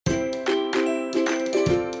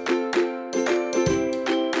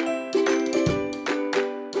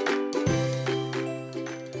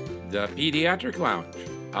The Pediatric Lounge,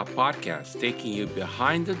 a podcast taking you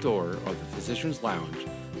behind the door of the physician's lounge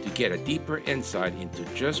to get a deeper insight into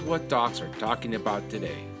just what docs are talking about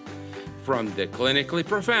today. From the clinically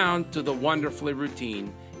profound to the wonderfully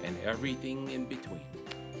routine and everything in between.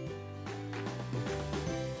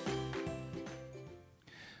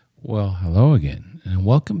 Well, hello again, and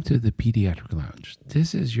welcome to the Pediatric Lounge.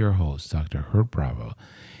 This is your host, Dr. Herb Bravo,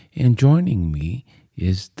 and joining me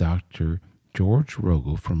is Dr. George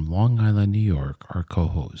Rogo from Long Island, New York, our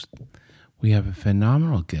co-host. We have a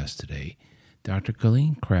phenomenal guest today, Dr.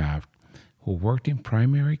 Colleen Kraft, who worked in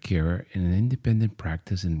primary care in an independent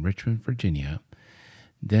practice in Richmond, Virginia,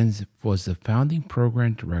 then was the founding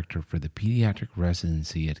program director for the pediatric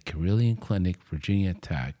residency at Carilion Clinic, Virginia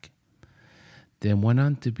Tech, then went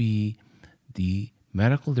on to be the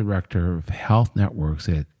medical director of health networks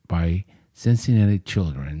by Cincinnati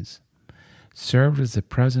Children's, served as the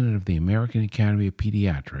president of the American Academy of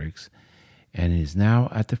Pediatrics, and is now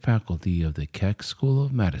at the faculty of the Keck School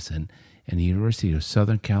of Medicine and the University of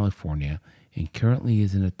Southern California, and currently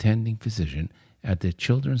is an attending physician at the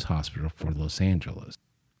Children's Hospital for Los Angeles.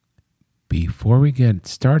 Before we get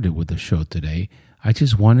started with the show today, I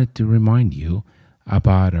just wanted to remind you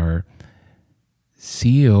about our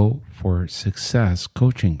CEO for Success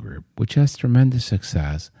coaching group, which has tremendous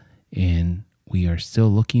success, and we are still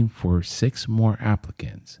looking for 6 more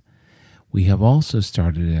applicants. We have also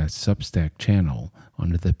started a Substack channel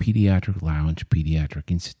under the Pediatric Lounge Pediatric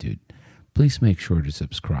Institute. Please make sure to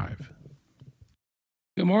subscribe.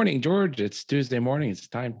 Good morning, George. It's Tuesday morning. It's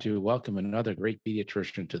time to welcome another great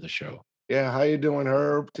pediatrician to the show. Yeah, how you doing,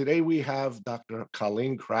 Herb? Today we have Dr.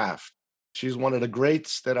 Colleen Kraft. She's one of the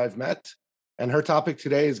greats that I've met, and her topic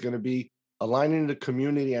today is going to be aligning the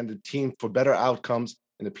community and the team for better outcomes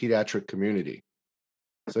in the pediatric community.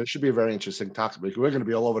 So it should be a very interesting topic. We're going to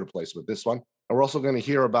be all over the place with this one. And we're also going to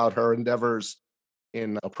hear about her endeavors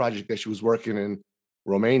in a project that she was working in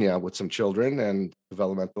Romania with some children and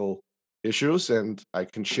developmental issues. And I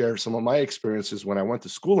can share some of my experiences when I went to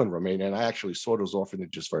school in Romania, and I actually saw those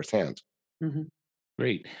orphanages firsthand. Mm-hmm.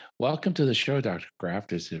 Great. Welcome to the show, Dr.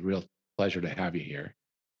 Kraft. It's a real pleasure to have you here.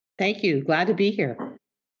 Thank you. Glad to be here.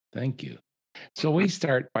 Thank you. So we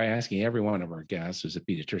start by asking every one of our guests who's a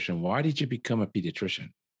pediatrician, why did you become a pediatrician?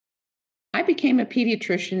 I became a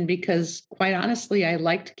pediatrician because, quite honestly, I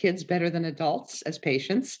liked kids better than adults as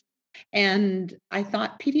patients. And I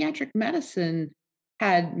thought pediatric medicine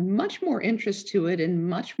had much more interest to it and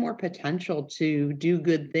much more potential to do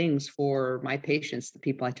good things for my patients, the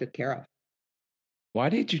people I took care of. Why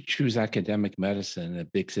did you choose academic medicine in a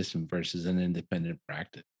big system versus an independent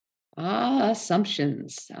practice?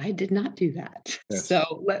 Assumptions. I did not do that. Yes.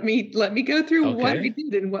 So let me go through what I Okay.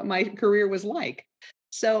 did and what my career was like.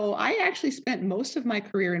 So I actually spent most of my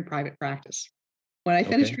career in private practice. When I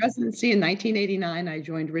finished residency in 1989, I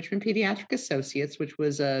joined Richmond Pediatric Associates, which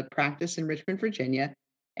was a practice in Richmond, Virginia,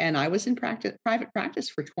 and I was in private practice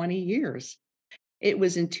for 20 years. It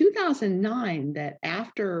was in 2009 that,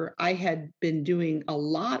 after I had been doing a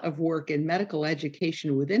lot of work in medical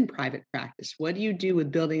education within private practice, what do you do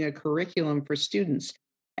with building a curriculum for students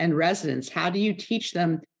and residents? How do you teach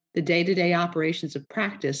them the day-to-day operations of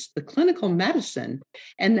practice, the clinical medicine,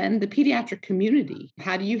 and then the pediatric community?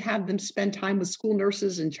 How do you have them spend time with school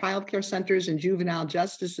nurses and childcare centers and juvenile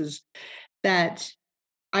justices? That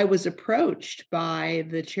I was approached by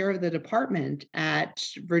the chair of the department at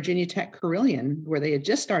Virginia Tech Carilion, where they had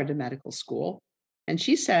just started a medical school. And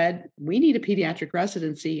she said, we need a pediatric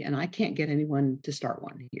residency, and I can't get anyone to start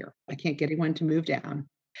one here. I can't get anyone to move down.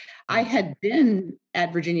 I had been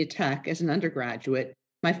at Virginia Tech as an undergraduate.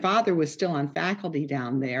 My father was still on faculty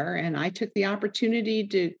down there, and I took the opportunity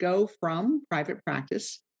to go from private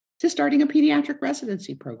practice to starting a pediatric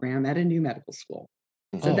residency program at a new medical school.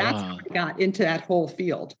 So that's how I got into that whole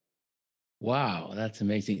field. Wow, that's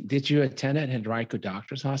amazing. Did you attend at Henrico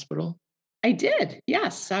Doctors Hospital? I did,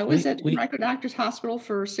 yes. I was at Henrico Doctors Hospital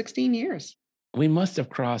for 16 years. We must have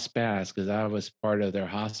crossed paths because I was part of their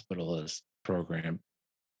hospitalist program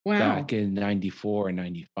back in 94 and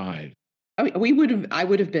 95. I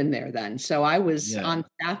would have been there then. So I was on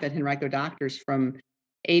staff at Henrico Doctors from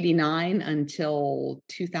 89 until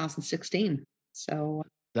 2016. So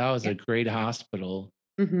that was a great hospital.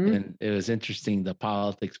 Mm-hmm. And it was interesting, the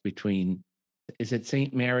politics between, is it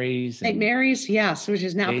St. Mary's? St. Mary's, yes, which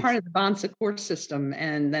is now part of the Bon Secours system,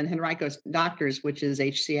 and then Henrico Doctors, which is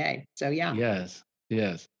HCA. So yeah.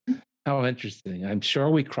 Yes. How interesting. I'm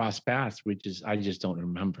sure we crossed paths, I just don't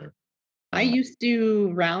remember. I used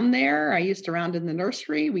to round there. I used to round in the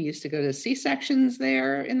nursery. We used to go to C-sections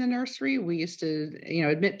there in the nursery. We used to,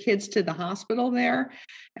 admit kids to the hospital there.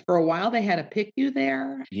 For a while, they had a PICU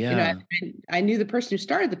there. Yeah. I knew the person who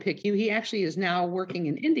started the PICU. He actually is now working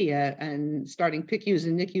in India and starting PICUs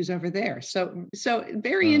and NICUs over there. So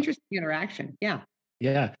very interesting interaction. Yeah.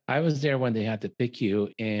 Yeah. I was there when they had the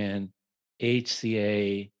PICU, and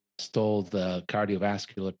HCA stole the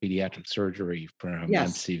cardiovascular pediatric surgery from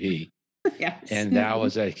Yes. MCV. Yes. And that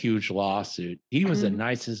was a huge lawsuit. He was the Mhm.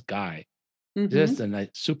 nicest guy, just Mhm. a nice,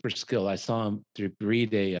 super skilled. I saw him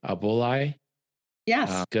debride a bulleye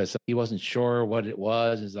Yes. because he wasn't sure what it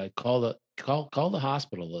was. He's like, call the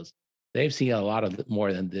hospitalist. They've seen a lot of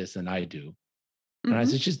more than this than I do. And I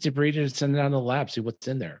Mhm. said, just debride it, send it on the lab, see what's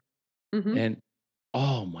in there. Mhm. And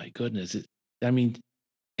oh my goodness, I mean,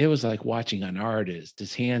 it was like watching an artist.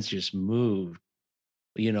 His hands just moved,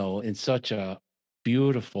 in such a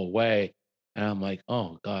beautiful way. And I'm like,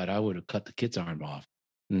 oh God, I would have cut the kid's arm off.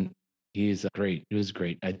 And he's great. He was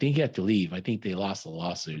great. I think he had to leave. I think they lost the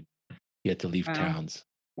lawsuit. He had to leave Wow. towns.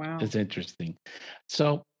 Wow. It's interesting.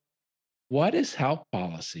 So, what is health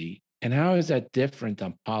policy and how is that different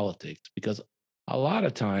than politics? Because a lot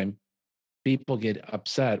of time people get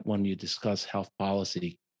upset when you discuss health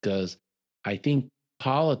policy because I think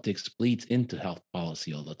politics bleeds into health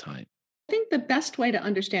policy all the time. I think the best way to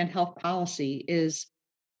understand health policy is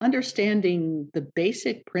understanding the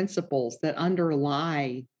basic principles that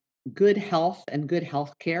underlie good health and good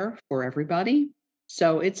health care for everybody.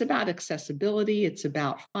 So it's about accessibility, it's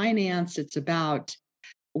about finance, it's about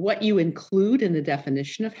what you include in the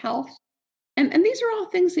definition of health. And these are all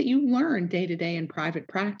things that you learn day to day in private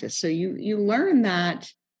practice. So you learn that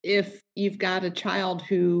if you've got a child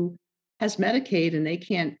who has Medicaid and they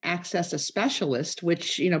can't access a specialist,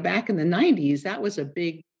 which, back in the 90s, that was a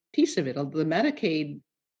big piece of it. The Medicaid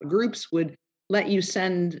groups would let you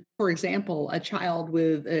send, for example, a child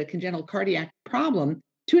with a congenital cardiac problem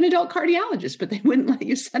to an adult cardiologist, but they wouldn't let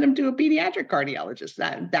you send them to a pediatric cardiologist.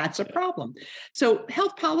 That's a problem. So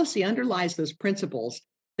health policy underlies those principles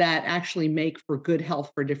that actually make for good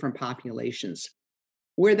health for different populations.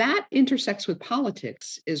 Where that intersects with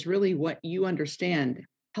politics is really what you understand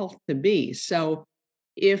health to be. So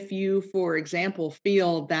if you, for example,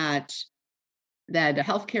 feel that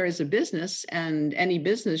healthcare is a business and any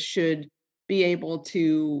business should be able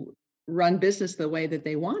to run business the way that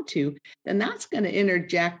they want to, then that's going to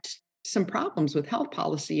interject some problems with health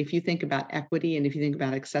policy if you think about equity and if you think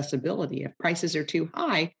about accessibility. If prices are too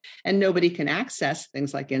high and nobody can access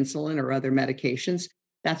things like insulin or other medications,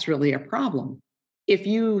 that's really a problem. If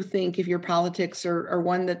your politics are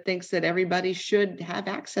one that thinks that everybody should have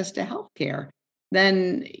access to health care,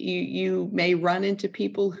 then you may run into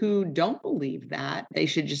people who don't believe that they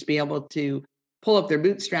should just be able to pull up their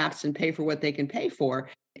bootstraps and pay for what they can pay for.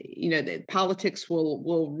 Politics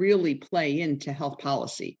will really play into health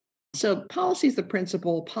policy. So policy is the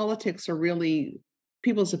principle. Politics are really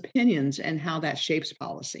people's opinions and how that shapes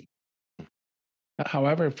policy.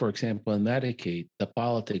 However, for example, in Medicaid, the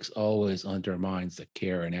politics always undermines the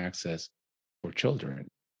care and access for children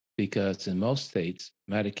because in most states,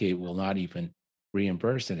 Medicaid will not even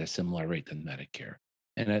reimburse at a similar rate than Medicare.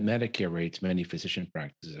 And at Medicare rates, many physician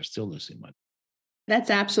practices are still losing money.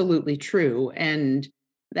 That's absolutely true. And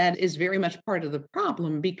that is very much part of the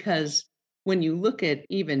problem because when you look at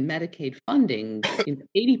even Medicaid funding,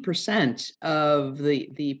 80% of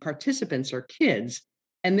the participants are kids,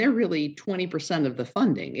 and they're really 20% of the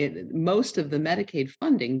funding. Most of the Medicaid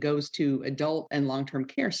funding goes to adult and long term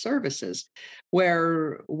care services,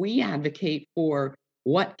 where we advocate for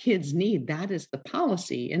what kids need. That is the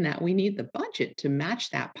policy, and that we need the budget to match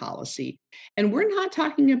that policy. And we're not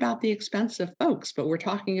talking about the expensive folks, but we're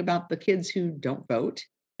talking about the kids who don't vote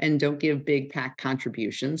and don't give big PAC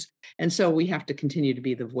contributions. And so we have to continue to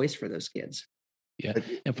be the voice for those kids. Yeah.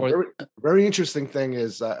 And A for very interesting thing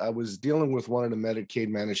is I was dealing with one of the Medicaid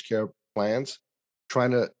managed care plans, trying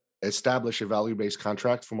to establish a value-based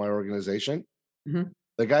contract for my organization. Mhm.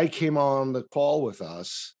 The guy came on the call with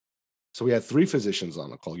us. So we had three physicians on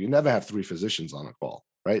the call. You never have three physicians on a call,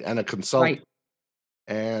 right? And a consultant.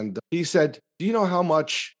 Right. And he said, do you know how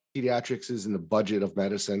much pediatrics is in the budget of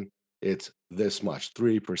medicine? It's this much,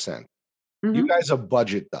 3%. You Mhm. guys are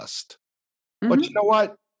budget dust. But you Mhm. know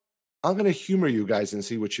what? I'm going to humor you guys and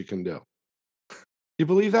see what you can do. You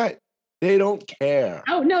believe that? They don't care.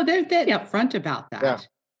 Oh, no, they're upfront about Yeah. that.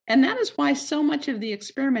 And that is why so much of the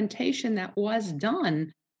experimentation that was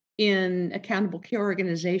done in accountable care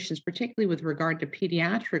organizations, particularly with regard to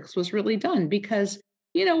pediatrics, was really done because,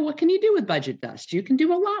 what can you do with budget dust? You can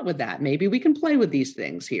do a lot with that. Maybe we can play with these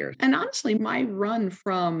things here. And honestly, my run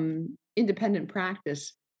from independent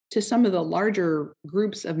practice to some of the larger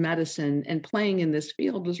groups of medicine and playing in this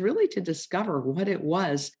field was really to discover what it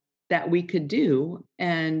was that we could do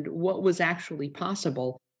and what was actually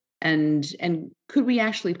possible. And could we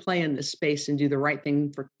actually play in this space and do the right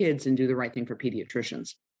thing for kids and do the right thing for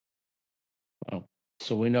pediatricians? Well,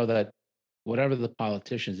 so we know that whatever the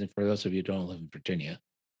politicians, and for those of you who don't live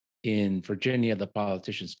in Virginia, the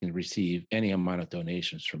politicians can receive any amount of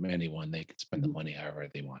donations from anyone. They can spend the Mhm. money however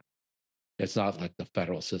they want. It's not like the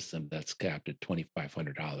federal system that's capped at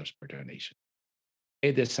 $2,500 per donation.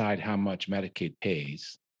 They decide how much Medicaid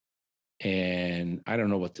pays. And I don't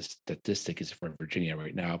know what the statistic is for Virginia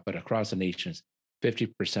right now, but across the nation,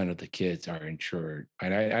 50% of the kids are insured.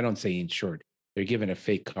 And I don't say insured, they're given a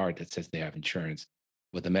fake card that says they have insurance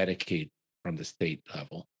with the Medicaid from the state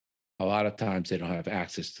level. A lot of times they don't have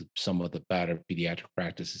access to some of the better pediatric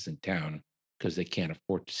practices in town because they can't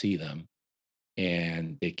afford to see them.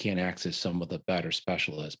 And they can't access some of the better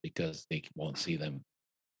specialists because they won't see them.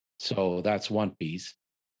 So that's one piece.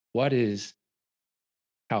 What is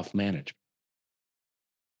health management?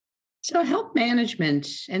 So, health management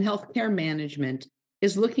and healthcare management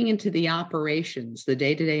is looking into the operations, the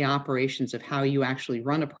day to day operations of how you actually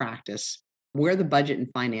run a practice, where the budget and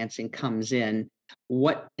financing comes in,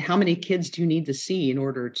 how many kids do you need to see in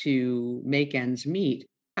order to make ends meet?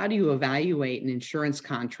 How do you evaluate an insurance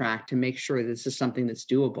contract to make sure this is something that's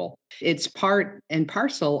doable? It's part and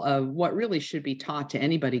parcel of what really should be taught to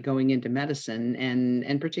anybody going into medicine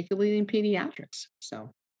and particularly in pediatrics.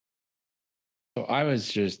 So, So I was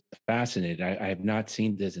just fascinated. I have not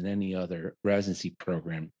seen this in any other residency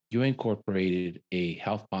program. You incorporated a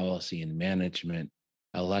health policy and management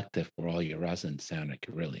elective for all your residents down at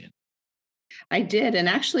Carillion. I did, and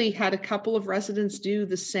actually had a couple of residents do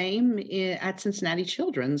the same at Cincinnati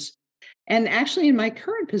Children's. And actually, in my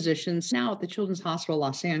current positions now at the Children's Hospital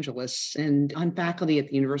Los Angeles and on faculty at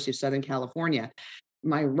the University of Southern California,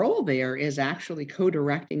 my role there is actually co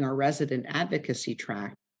directing our resident advocacy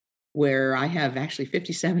track, where I have actually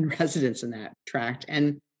 57 residents in that tract.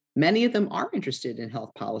 And many of them are interested in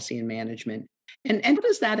health policy and management. And how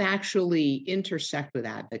does that actually intersect with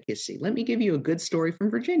advocacy? Let me give you a good story from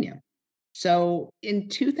Virginia. So in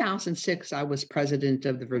 2006, I was president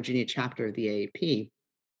of the Virginia chapter of the AAP.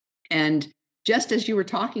 And just as you were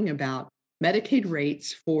talking about, Medicaid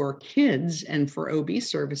rates for kids and for OB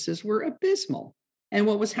services were abysmal. And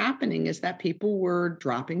what was happening is that people were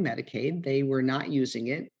dropping Medicaid, they were not using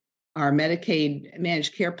it. Our Medicaid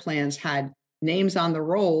managed care plans had names on the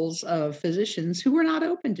rolls of physicians who were not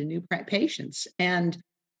open to new patients. And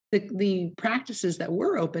the practices that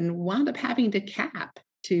were open wound up having to cap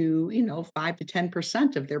to 5 to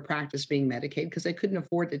 10% of their practice being Medicaid because they couldn't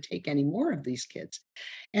afford to take any more of these kids.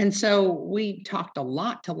 And so we talked a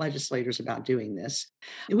lot to legislators about doing this.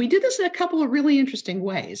 And we did this in a couple of really interesting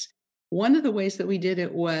ways. One of the ways that we did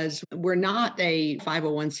it was we're not a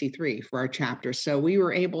 501c3 for our chapter. So we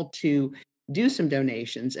were able to do some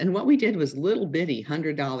donations. And what we did was little bitty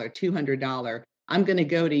 $100, $200. I'm going to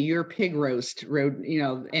go to your pig roast road,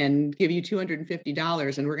 and give you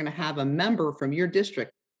 $250. And we're going to have a member from your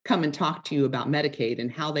district come and talk to you about Medicaid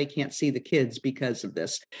and how they can't see the kids because of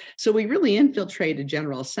this. So we really infiltrated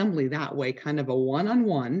General Assembly that way, kind of a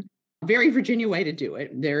one-on-one, very Virginia way to do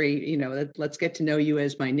it. Very, let's get to know you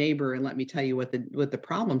as my neighbor and let me tell you what the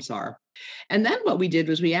problems are. And then what we did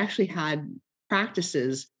was we actually had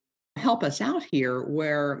practices help us out here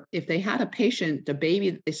where if they had a patient, a baby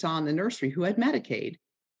that they saw in the nursery who had Medicaid,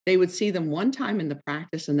 they would see them one time in the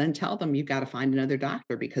practice and then tell them, you've got to find another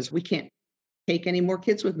doctor because we can't take any more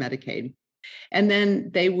kids with Medicaid. And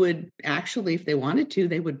then they would actually, if they wanted to,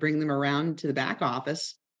 they would bring them around to the back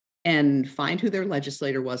office and find who their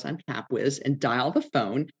legislator was on CapWiz and dial the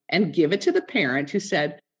phone and give it to the parent who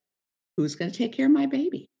said, who's going to take care of my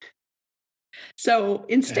baby? So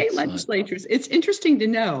in state Excellent. legislatures, it's interesting to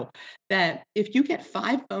know that if you get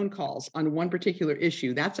 5 phone calls on one particular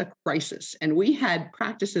issue, that's a crisis. And we had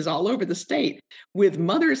practices all over the state with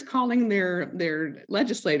mothers calling their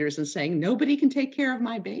legislators and saying, nobody can take care of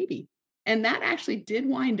my baby. And that actually did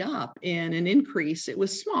wind up in an increase. It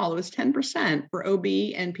was small, it was 10% for OB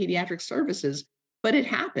and pediatric services, but it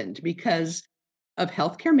happened because of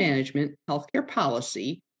healthcare management, healthcare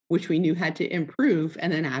policy, which we knew had to improve,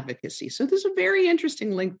 and then advocacy. So there's a very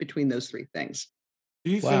interesting link between those 3 things.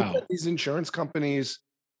 Do you think that Wow. these insurance companies,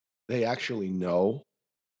 they actually know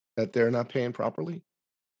that they're not paying properly?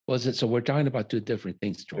 Was it? So we're talking about two different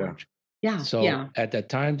things, Yeah. George. Yeah, So yeah. at the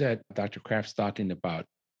time that Dr. Kraft's talking about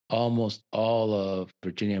almost all of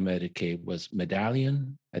Virginia Medicaid was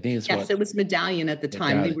Medallion. I think it's Yes, what it was Medallion at the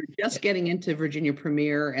time. They Medallion. were just getting into Virginia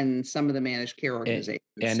Premier and some of the managed care And, organizations.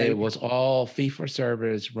 and So it yeah, was all fee for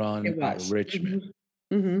service run it out of was. Richmond.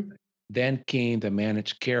 Then came the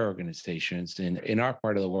managed care organizations. In our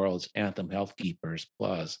part of the world, it's Anthem Health Keepers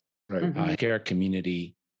Plus, Right. Care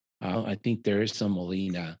Community. I think there is some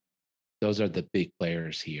Molina. Those are the big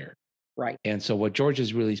players here. Right. And so what George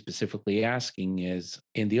is really specifically asking is,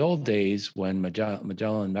 in the old days when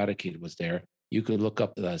Magellan Medicaid was there, you could look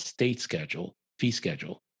up the state schedule, fee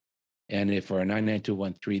schedule. And if for a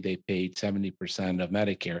 99213, they paid 70% of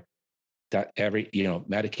Medicare, that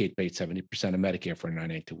Medicaid paid 70% of Medicare for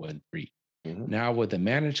 99213. Now with the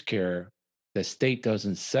managed care, the state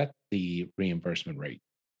doesn't set the reimbursement rate.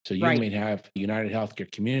 So you Right. may have United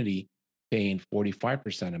Healthcare Community paying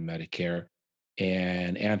 45% of Medicare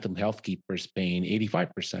and Anthem Health Keepers paying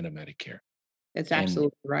 85% of Medicare. It's And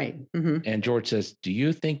absolutely right. and George says, do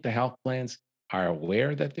you think the health plans are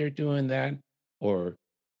aware that they're doing that?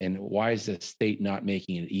 And why is the state not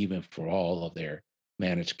making it even for all of their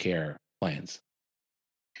managed care plans?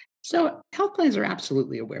 So health plans are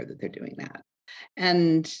absolutely aware that they're doing that.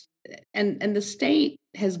 And and the state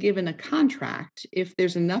has given a contract. If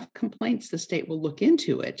there's enough complaints, the state will look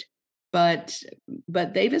into it. But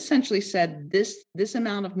but they've essentially said this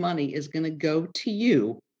amount of money is going to go to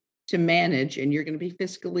you to manage, and you're going to be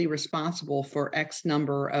fiscally responsible for X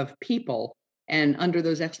number of people. And under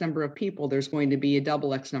those X number of people, there's going to be a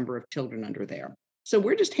double X number of children under there. So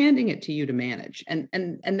we're just handing it to you to manage. And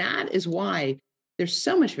that is why there's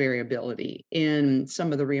so much variability in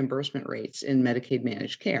some of the reimbursement rates in Medicaid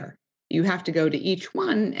managed care. You have to go to each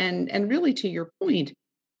one, and really, to your point,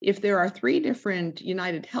 if there are three different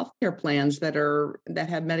United Healthcare plans that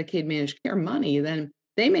have Medicaid managed care money, then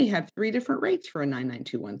they may have three different rates for a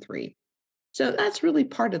 99213. So that's really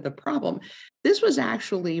part of the problem. This was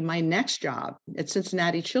actually my next job at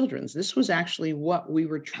Cincinnati Children's. This was actually what we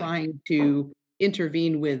were trying to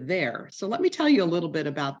intervene with there. So let me tell you a little bit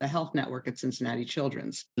about the health network at Cincinnati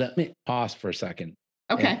Children's. Let me pause for a second.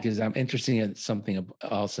 Okay. Because I'm interested in something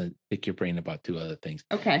else and pick your brain about two other things.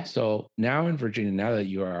 Okay. So now in Virginia, now that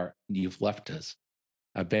you've left us,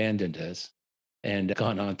 abandoned us, and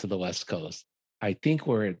gone on to the West Coast, I think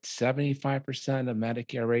we're at 75% of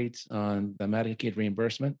Medicare rates on the Medicaid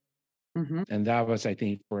reimbursement. And that was, I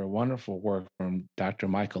think, for a wonderful work from Dr.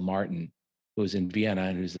 Michael Martin, who's in Vienna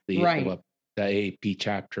and who's the AAP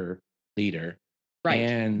chapter leader. Right.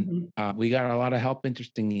 And we got a lot of help,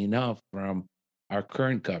 interestingly enough, from our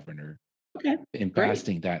current governor in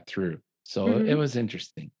passing that through. So it was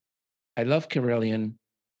interesting. I love Carillion,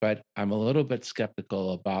 but I'm a little bit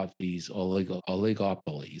skeptical about these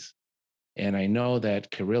oligopolies. And I know that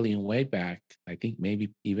Carillion, way back, I think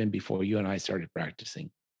maybe even before you and I started practicing,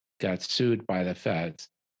 got sued by the feds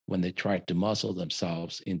when they tried to muscle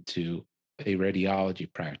themselves into a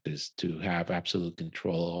radiology practice to have absolute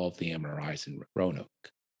control of the MRIs in Roanoke.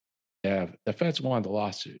 The feds won the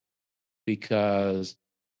lawsuit because,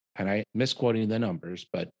 and I'm misquoting the numbers,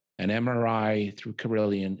 but an MRI through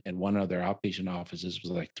Carillion and one of their outpatient offices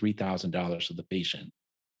was like $3,000 for the patient,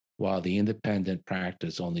 while the independent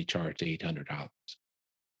practice only charged $800.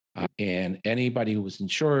 And anybody who was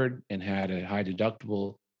insured and had a high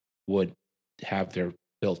deductible would have their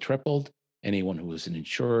bill tripled. Anyone who was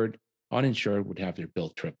uninsured would have their bill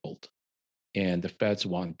tripled. And the feds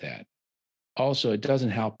want that. Also, it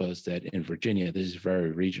doesn't help us that in Virginia, this is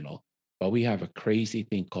very regional, but we have a crazy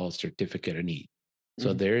thing called certificate of need.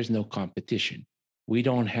 So there is no competition. We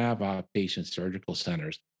don't have outpatient surgical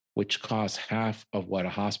centers, which cost half of what a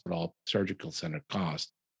hospital surgical center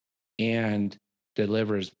costs and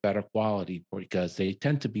delivers better quality because they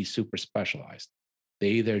tend to be super specialized. They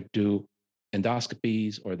either do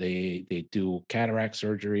endoscopies or they do cataract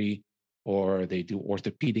surgery or they do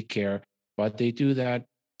orthopedic care, but they do that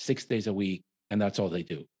 6 days a week and that's all they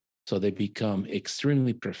do. So they become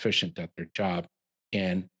extremely proficient at their job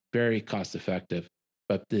and very cost effective.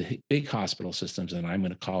 But the big hospital systems, and I'm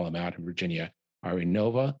going to call them out in Virginia, are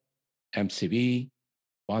Innova, MCV,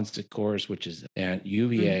 Bon Secours, which is and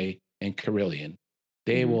UVA and Carillion.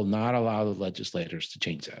 They will not allow the legislators to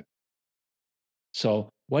change that. So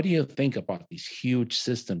what do you think about these huge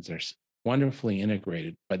systems? They're wonderfully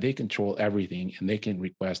integrated, but they control everything and they can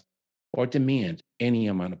request or demand any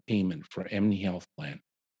amount of payment for any health plan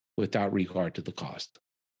without regard to the cost.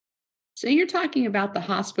 So you're talking about the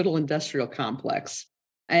hospital industrial complex.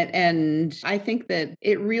 And I think that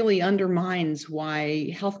it really undermines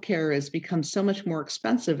why healthcare has become so much more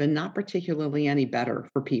expensive and not particularly any better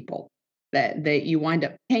for people. that you wind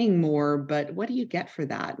up paying more, but what do you get for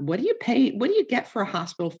that? What do you get for a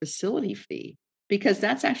hospital facility fee? Because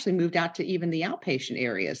that's actually moved out to even the outpatient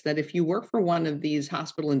areas, that if you work for one of these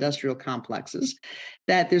hospital industrial complexes,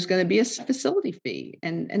 that there's going to be a facility fee.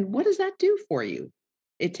 And what does that do for you?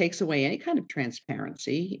 It takes away any kind of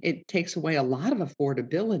transparency. It takes away a lot of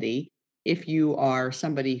affordability if you are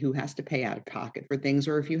somebody who has to pay out of pocket for things,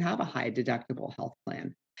 or if you have a high deductible health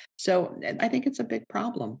plan. So I think it's a big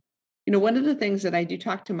problem. One of the things that I do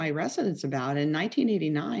talk to my residents about, in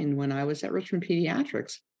 1989, when I was at Richmond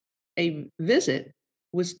Pediatrics, a visit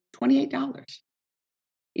was $28.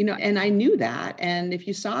 And I knew that. And if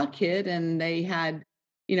you saw a kid and they had,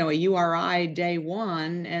 a URI day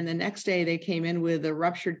one, and the next day they came in with a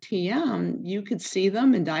ruptured TM, you could see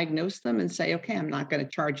them and diagnose them and say, okay, I'm not going to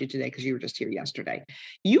charge you today because you were just here yesterday.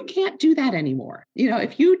 You can't do that anymore.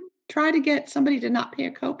 If you try to get somebody to not pay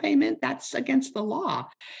a copayment, that's against the law.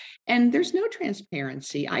 And there's no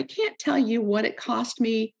transparency. I can't tell you what it cost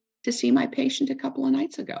me to see my patient a couple of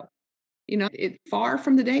nights ago. It's far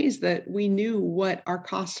from the days that we knew what our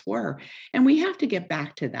costs were. And we have to get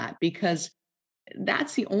back to that, because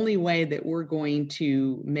that's the only way that we're going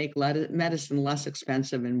to make medicine less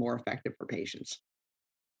expensive and more effective for patients.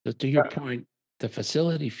 So to your point, the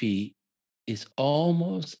facility fee is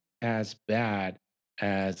almost as bad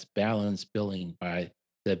as balance billing by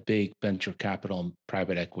the big venture capital and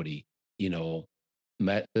private equity,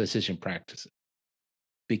 physician practices,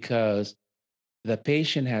 because the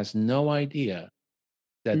patient has no idea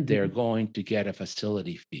that they're Mhm. going to get a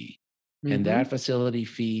facility fee. And Mhm. that facility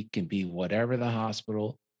fee can be whatever the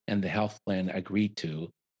hospital and the health plan agreed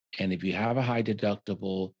to. And if you have a high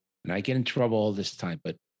deductible, and I get in trouble all this time,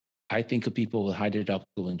 but I think of people with high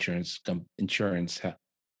deductible insurance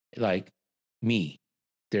like me.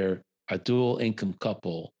 They're a dual income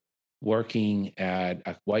couple working at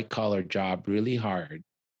a white collar job really hard,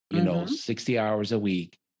 Mhm. 60 hours a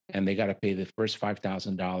week, and they got to pay the first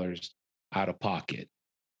 $5,000 out of pocket.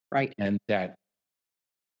 Right. And that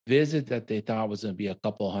visit that they thought was going to be a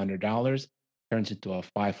couple $100 turns into a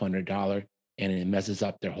 $500, and it messes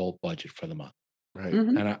up their whole budget for the month. Right.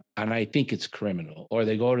 Mhm. And I think it's criminal. Or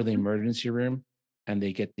they go to the emergency room and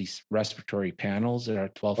they get these respiratory panels that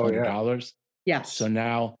are Oh yeah. $1,200. So Yes.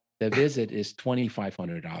 now the visit is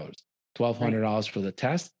 $2,500, Right. $1,200 for the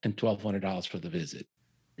test and $1,200 for the visit.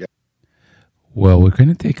 Yeah. Well, we're going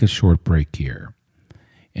to take a short break here,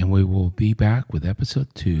 and we will be back with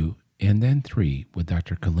episode 2 and then 3 with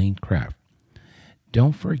Dr. Colleen Kraft.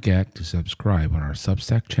 Don't forget to subscribe on our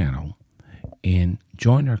Substack channel and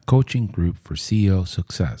join our coaching group for CEO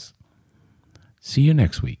success. See you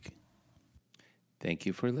next week. Thank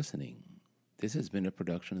you for listening. This has been a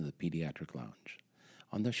production of the Pediatric Lounge.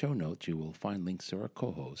 On the show notes, you will find links to our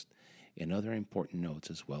co-host and other important notes,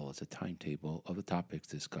 as well as a timetable of the topics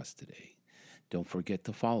discussed today. Don't forget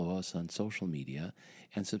to follow us on social media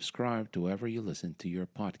and subscribe to wherever you listen to your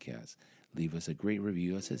podcast. Leave us a great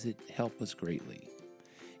review, as it helps us greatly.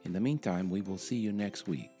 In the meantime, we will see you next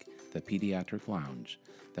week. The Pediatric Lounge.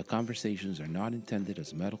 The conversations are not intended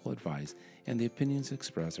as medical advice, and the opinions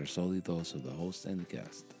expressed are solely those of the host and the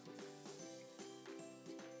guest.